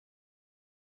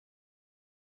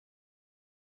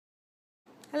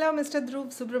Hello, Mr. Dhruv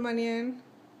Subramanian.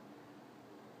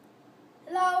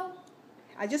 Hello.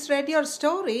 I just read your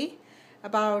story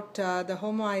about the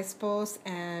Homo Ispos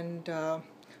and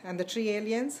the tree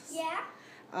aliens. Yeah.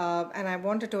 And I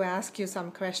wanted to ask you some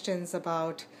questions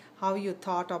about how you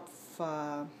thought of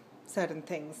certain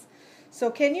things.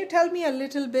 So, can you tell me a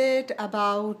little bit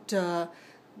about the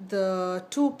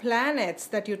two planets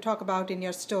that you talk about in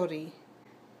your story?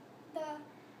 The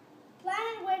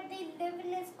planet where they live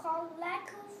in is called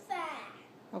Waktudoos.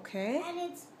 Okay. And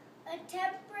it's a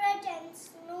temperate and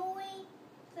snowy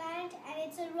planet, and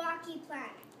it's a rocky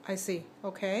planet. I see.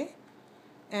 Okay.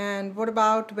 And what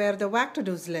about where the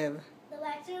Waktudoos live? The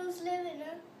Waktudoos live in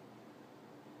a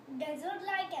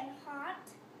desert-like and hot,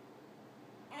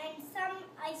 and some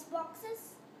ice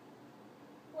boxes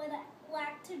where the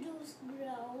Waktudoos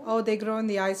grow. Oh, they grow in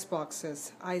the ice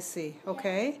boxes. I see.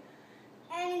 Okay.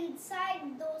 And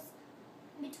inside those,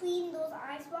 between those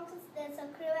ice boxes, there's a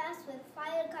crevasse with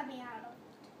fire coming out of it.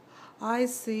 I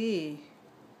see.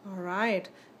 All right.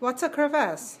 What's a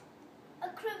crevasse? A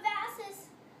crevasse is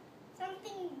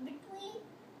something between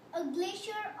a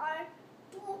glacier or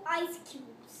two ice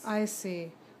cubes. I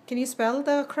see. Can you spell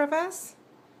the crevasse?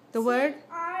 The word?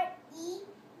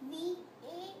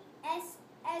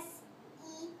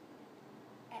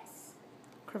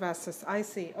 Crevasses. Crevasses. I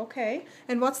see. Okay.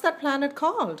 And what's that planet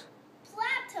called?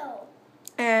 Plato.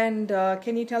 And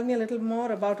can you tell me a little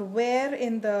more about where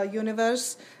in the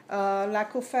universe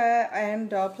Waktudoos and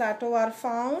Plato are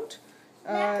found?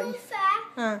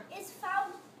 Waktudoos is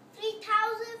found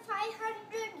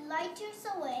 3,500 light years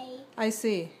away I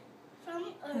see.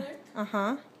 from Earth.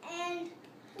 Uh-huh. And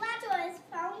Plato is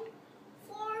found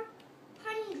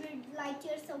 400 light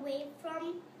years away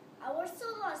from our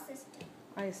solar system.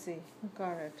 I see.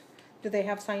 Got it. Do they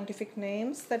have scientific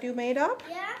names that you made up?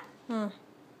 Yeah. Huh.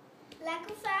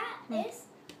 Waktudoos is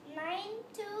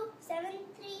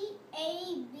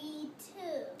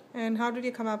 9273AB2. And how did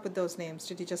you come up with those names?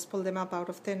 Did you just pull them up out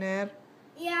of thin air?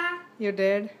 Yeah. You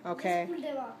did? Okay. Just pull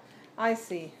them up. I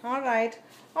see. All right.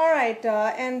 All right.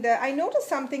 And I noticed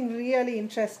something really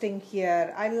interesting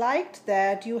here. I liked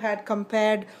that you had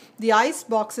compared the ice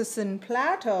boxes in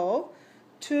Plato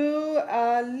to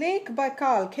Lake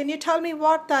Baikal. Can you tell me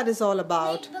what that is all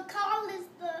about? Lake Baikal is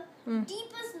the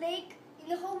deepest lake in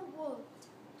the whole world.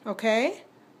 Okay.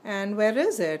 And where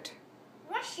is it?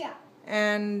 Russia.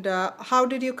 And how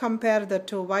did you compare the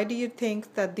two? Why do you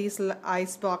think that these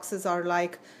ice boxes are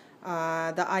like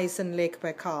the ice in Lake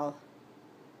Baikal?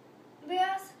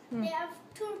 Because they have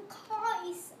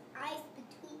turquoise ice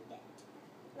between it.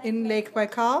 Like In Lake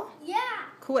Baikal? Yeah.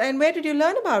 Cool. And where did you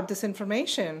learn about this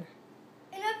information?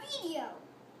 In a video.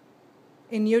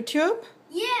 In YouTube?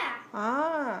 Yeah.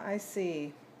 Ah, I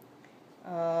see.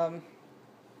 All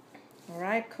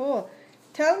right, cool.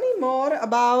 Tell me more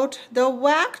about the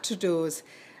Waktudoos.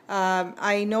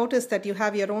 I noticed that you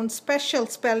have your own special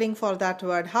spelling for that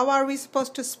word. How are we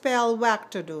supposed to spell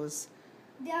Waktudoos?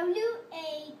 Waktudoos.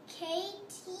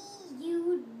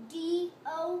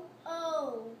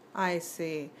 I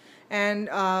see. And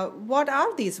what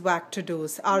are these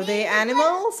Waktudoos? Are they They look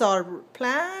animals or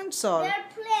plants or? They're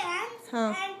plants,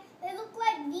 Huh. and they look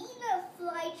like Veena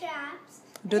flytraps.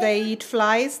 Do they eat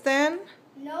flies then?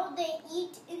 No, they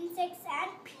eat insects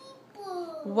and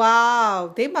people.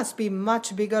 Wow, they must be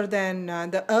much bigger than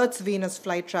the Earth's Venus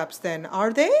flytraps then,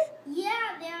 are they?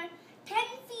 Yeah, they're 10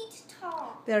 feet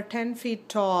tall. They're 10 feet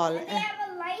tall. And they have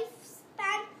a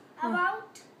lifespan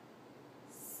about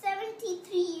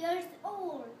 73 years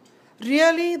old.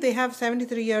 Really? They have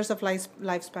 73 years of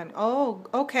lifespan. Oh,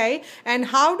 okay. And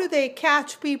how do they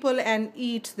catch people and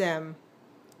eat them?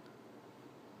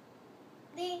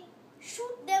 They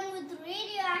shoot them with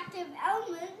radioactive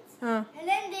elements, Huh. and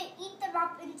then they eat them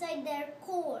up inside their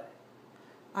core.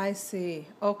 I see.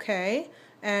 Okay.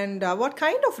 And what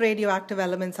kind of radioactive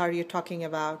elements are you talking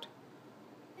about?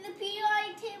 In the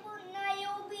periodic table,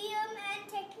 niobium and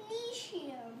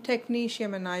technetium.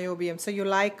 Technetium and niobium. So you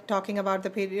like talking about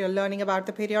learning about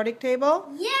the periodic table?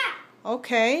 Yeah.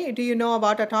 Okay. Do you know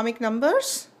about atomic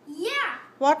numbers? Yeah.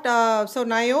 What? So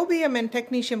niobium and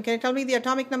technetium. Can you tell me the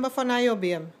atomic number for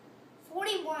niobium?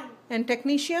 41. And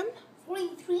technetium?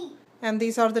 43. And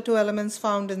these are the two elements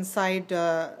found inside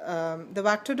the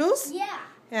Waktudoos? Yeah.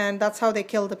 And that's how they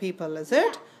kill the people, is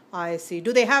it? I see.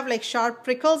 Do they have like sharp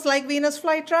prickles like Venus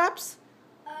flytraps?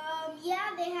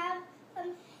 Yeah, they have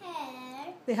some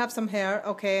hair. They have some hair,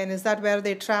 okay. And is that where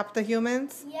they trap the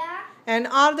humans? Yeah. And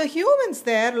are the humans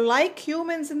there like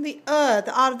humans in the earth?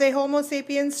 Are they Homo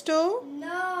sapiens too?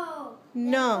 No.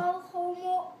 No. They're called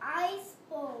Homo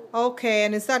Ispos. Okay,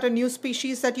 and is that a new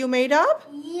species that you made up?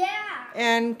 Yeah.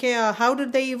 And how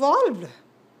did they evolve?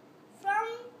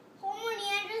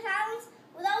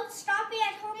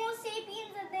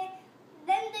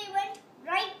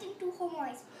 Homo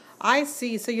Ispos. I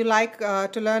see. So you like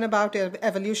to learn about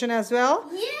evolution as well?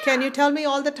 Yeah. Can you tell me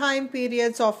all the time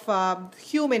periods of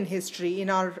human history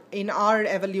in our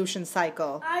evolution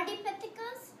cycle?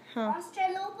 Ardipithecus, Huh.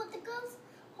 Australopithecus,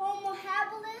 Homo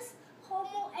habilis,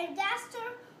 Homo ergaster,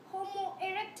 Homo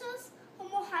erectus,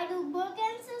 Homo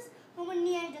heidelbergensis, Homo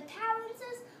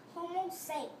neanderthalensis, Homo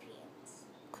sapiens.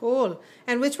 Cool.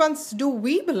 And which ones do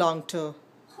we belong to?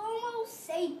 Homo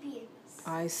sapiens.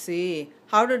 I see.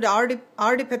 How did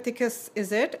Ardipithecus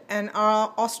is it and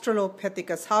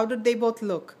Australopithecus? How did they both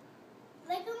look?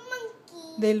 Like a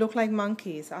monkey. They look like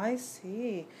monkeys. I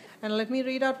see. And let me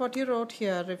read out what you wrote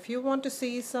here. If you want to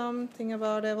see something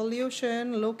about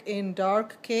evolution, look in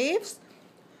dark caves,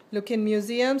 look in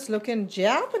museums, look in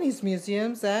Japanese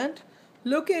museums, and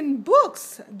look in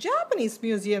books, Japanese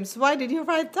museums. Why did you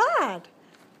write that?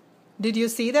 Did you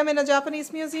see them in a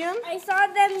Japanese museum? I saw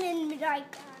them in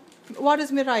Miraikan, What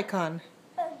is Miraikan?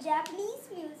 a Japanese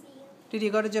museum. Did you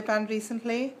go to Japan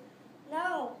recently?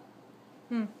 No,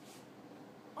 Hmm.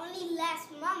 only last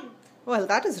month. Well,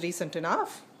 that is recent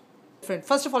enough.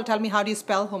 First of all, tell me, how do you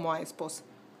spell Homo Ispos?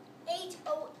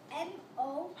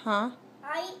 Homo Huh?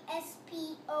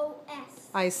 Ispos.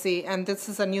 I see. And this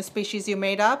is a new species you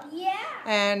made up? Yeah.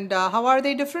 And how are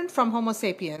they different from Homo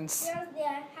sapiens? They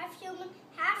are half human,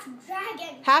 half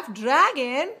dragon. Half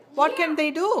dragon? What can Yeah.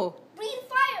 they do? Breathe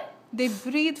fire. They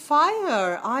breathe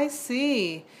fire. I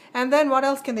see. And then what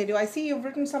else can they do? I see you've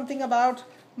written something about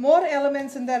more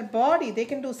elements in their body. They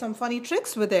can do some funny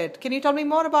tricks with it. Can you tell me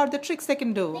more about the tricks they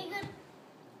can do? They could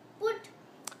put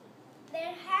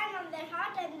their hand on their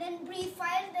heart and then breathe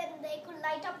fire. Then they could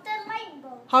light up their light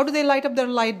bulb. How do they light up their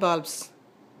light bulbs?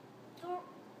 So,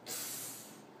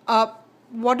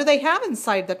 What do they have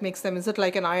inside that makes them? Is it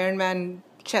like an Iron Man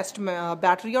chest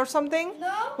battery or something?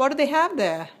 no, What do they have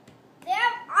there? they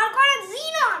have argon and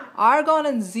xenon. Argon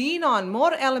and xenon,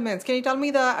 more elements. Can you tell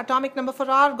me the atomic number for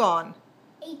argon?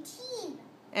 18.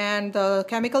 And the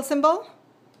chemical symbol?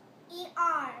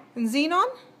 ER. And xenon?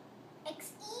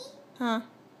 XE. Huh.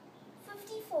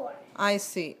 54. I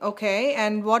see. Okay.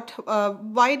 And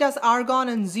why does argon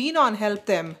and xenon help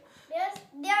them?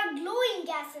 They are glowing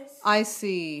gases. I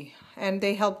see. And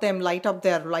they help them light up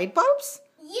their light bulbs?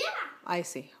 Yeah. I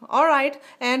see. All right.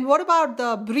 And what about the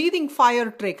breathing fire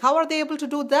trick? How are they able to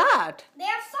do that? They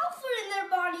have sulfur in their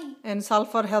body. And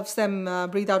sulfur helps them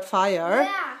breathe out fire.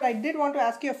 Yeah. I did want to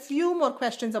ask you a few more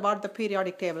questions about the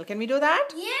periodic table. Can we do that?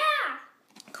 Yeah.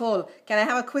 Cool. Can I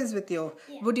have a quiz with you?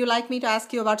 Yeah. Would you like me to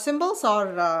ask you about symbols or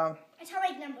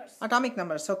Atomic numbers. atomic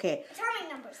numbers? Okay. Atomic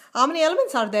numbers. How many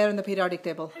elements are there in the periodic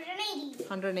table? 180.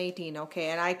 118. Okay.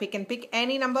 And I can pick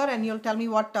any number and you'll tell me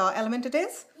what element it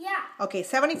is? Yeah. Okay.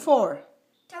 74.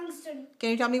 Tungsten.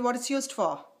 Can you tell me what it's used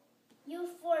for?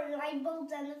 Used for light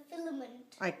bulbs and a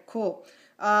filament. Cool.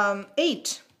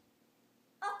 8.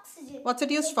 Oxygen. What's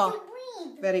it used Makes for? you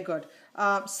breathe. Very good.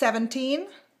 17.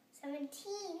 17.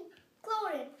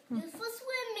 Chlorine. Used for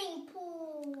swimming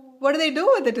pool. What do they do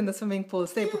with it in the swimming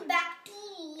pools? They Kill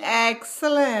bacteria.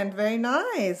 Excellent. Very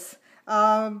nice.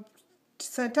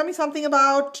 So tell me something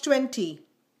about 20.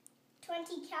 20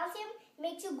 calcium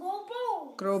makes you grow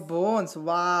bones. Grow bones.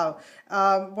 Wow.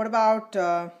 What about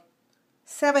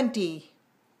 70?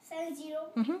 70.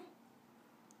 Mm-hmm.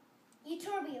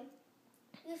 Ytterbium.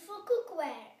 Used for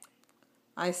cookware.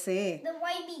 I see. The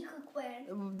YB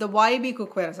cookware. The YB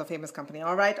Cookware is a famous company.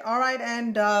 All right. All right.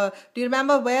 And do you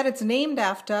remember where it's named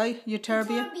after?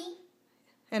 Ytterbium. Ytterby.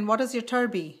 And what is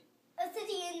Ytterby? A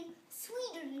city in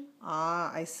Sweden.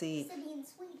 Ah, I see. City in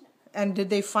Sweden. And did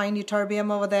they find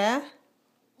ytterbium over there?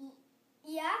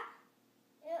 Yeah.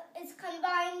 It's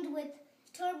combined with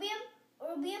terbium,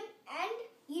 erbium, and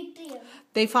yttrium.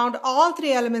 They found all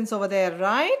 3 elements over there,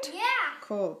 right? Yeah.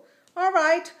 Cool. All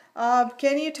right.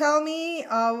 Can you tell me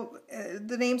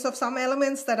the names of some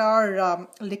elements that are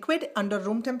liquid under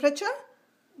room temperature?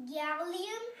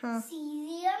 Gallium,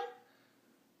 cesium,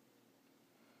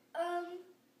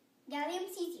 gallium,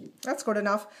 cesium. That's good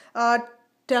enough.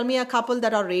 Tell me a couple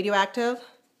that are radioactive.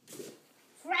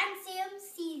 Francium,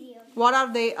 cesium. What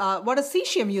are they? What is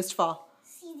cesium used for?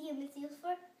 Cesium is used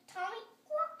for atomic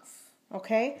clocks.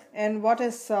 Okay. And what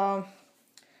is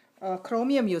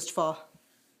chromium used for?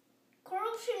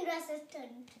 Corrosion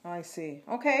resistant. I see.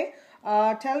 Okay.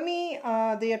 Tell me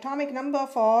the atomic number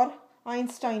for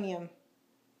Einsteinium.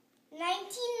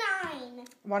 99.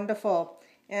 Wonderful.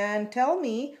 And tell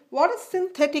me, what does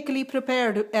synthetically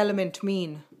prepared element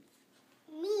mean?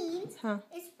 Means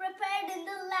it's prepared in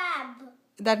the lab.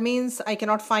 That means I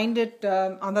cannot find it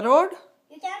on the road?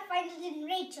 You can't find it in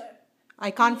nature.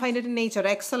 I can't find it in nature.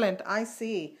 Excellent. I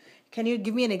see. Can you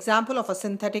give me an example of a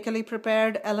synthetically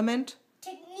prepared element?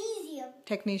 Technetium.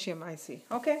 Technetium, I see.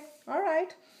 Okay, all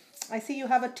right. I see you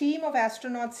have a team of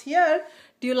astronauts here.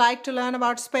 Do you like to learn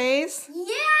about space?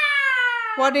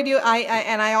 Yeah! What did you?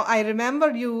 I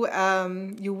remember you.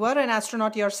 You were an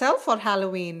astronaut yourself for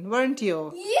Halloween, weren't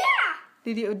you?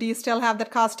 Yeah! Do you still have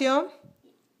that costume?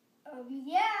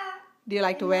 Yeah. Do you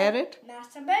like to wear it?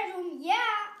 Master bedroom, yeah.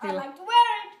 I like to wear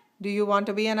it. Do you want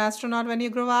to be an astronaut when you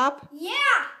grow up? Yeah.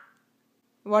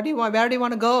 What do you want? Where do you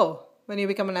want to go when you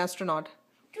become an astronaut?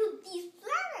 To these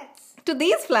planets. To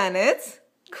these planets?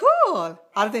 Cool.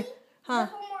 Are they? The Homo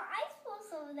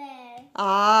Ispos over there.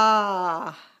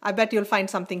 Ah, I bet you'll find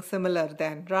something similar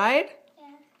then, right?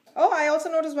 Yeah. Oh, I also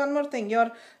noticed one more thing.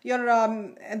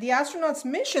 The astronaut's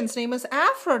mission's name is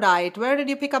Aphrodite. Where did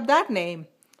you pick up that name?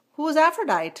 Who is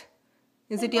Aphrodite?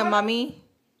 Is it your mummy?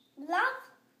 Love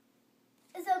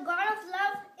is a god of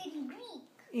love in Greek.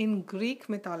 In Greek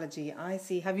mythology, I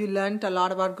see. Have you learnt a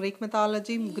lot about Greek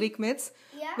mythology, Greek myths?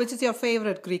 Yeah. Which is your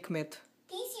favorite Greek myth?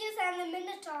 Theseus and the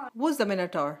Minotaur. Who's the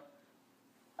Minotaur?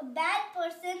 A bad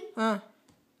person.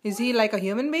 Is he like a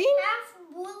human being? Half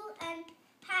bull and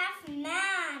half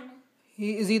man.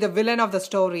 Is he the villain of the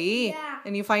story? Yeah.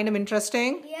 And you find him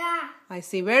interesting? Yeah. I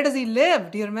see. Where does he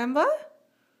live? Do you remember?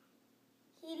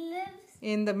 He lives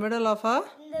In the middle of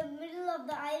in the middle of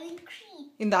the island Crete.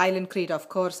 In the island Crete, of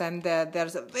course. And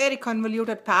there's a very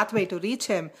convoluted pathway to reach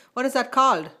him. What is that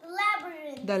called?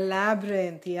 Labyrinth. The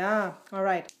labyrinth, yeah. All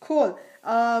right, cool.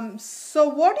 So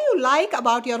what do you like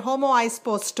about your Homo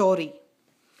Ispos story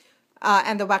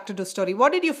and the Waktudoos story?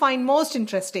 What did you find most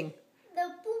interesting?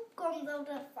 The poop comes out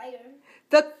of fire.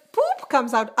 The poop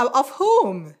comes out of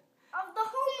whom? Of the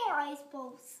Homo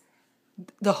Ispos.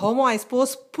 The Homo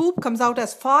Ispos poop comes out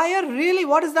as fire? Really?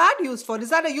 What is that used for? Is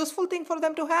that a useful thing for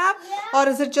them to have? Yeah. Or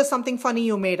is it just something funny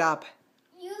you made up?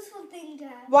 Useful thing to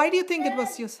have. Why do you think it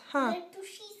was used? Their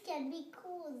tushies can be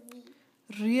cozy.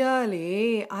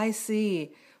 Really? I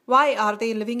see. Why are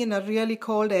they living in a really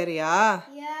cold area?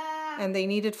 Yeah. And they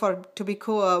need it to be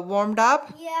warmed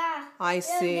up? Yeah. I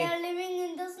see. They're living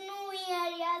in the snowy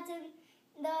areas in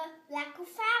the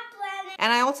Lakufa planet.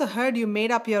 And I also heard you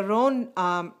made up your own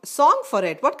song for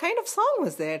it. What kind of song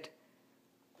was it?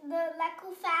 The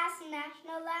Lakufa's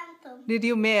national anthem. Did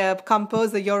you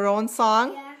compose your own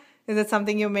song? Yeah. Is it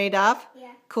something you made up?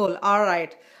 Yeah. Cool. All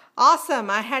right. Awesome.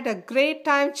 I had a great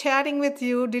time chatting with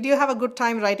you. Did you have a good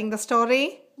time writing the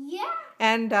story? Yeah.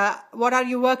 And what are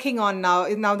you working on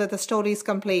now that the story is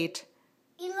complete?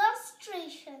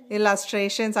 Illustrations.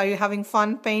 Illustrations. Are you having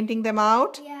fun painting them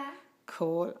out? Yeah.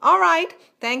 Cool. All right.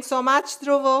 Thanks so much,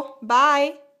 Dhruv.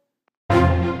 Bye.